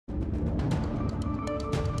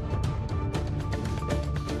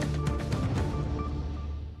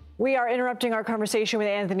We are interrupting our conversation with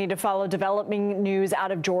Anthony to follow developing news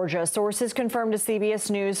out of Georgia. Sources confirmed to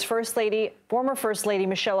CBS News former First Lady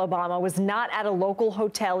Michelle Obama was not at a local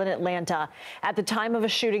hotel in Atlanta at the time of a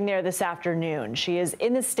shooting there this afternoon. She is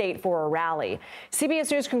in the state for a rally.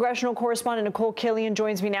 CBS News congressional correspondent Nikole Killion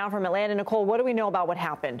joins me now from Atlanta. Nikole, what do we know about what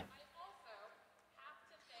happened?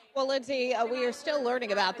 Well, Lindsay, we are still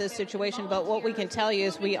learning about this situation, but what we can tell you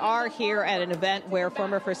is we are here at an event where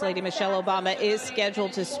former First Lady Michelle Obama is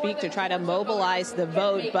scheduled to speak to try to mobilize the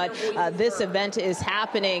vote. But this event is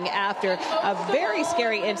happening after a very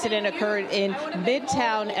scary incident occurred in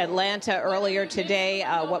Midtown Atlanta earlier today,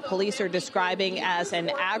 what police are describing as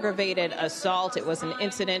an aggravated assault. It was an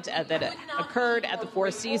incident that occurred at the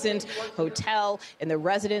Four Seasons Hotel in the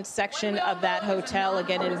residence section of that hotel,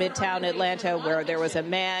 again in Midtown Atlanta, where there was a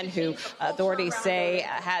man who authorities say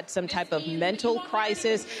had some type of mental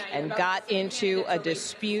crisis and got into a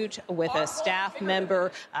dispute with a staff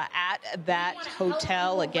member at that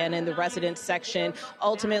hotel, again in the residence section.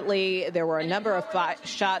 Ultimately, there were a number of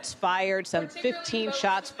shots fired, some 15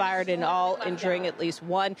 shots fired in all, injuring at least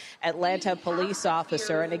one Atlanta police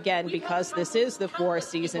officer. And again, because this is the Four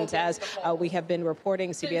Seasons, as we have been reporting,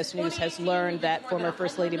 CBS News has learned that former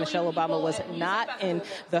First Lady Michelle Obama was not in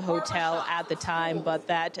the hotel at the time, but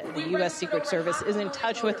that the U.S. Secret Service is in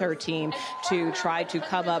touch with her team to try to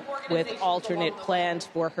come up with alternate plans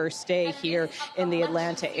for her stay here in the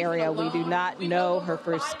Atlanta area. We do not know her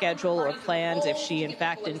first schedule or plans, if she in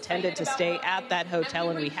fact intended to stay at that hotel,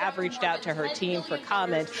 and we have reached out to her team for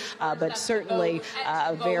comment, but certainly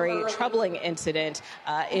a very troubling incident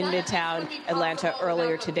in Midtown Atlanta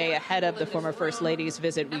earlier today ahead of the former First Lady's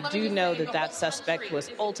visit. We do know that that suspect was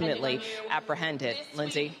ultimately apprehended.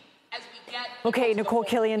 Lindsay. Okay, Nikole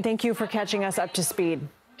Killion, thank you for catching us up to speed.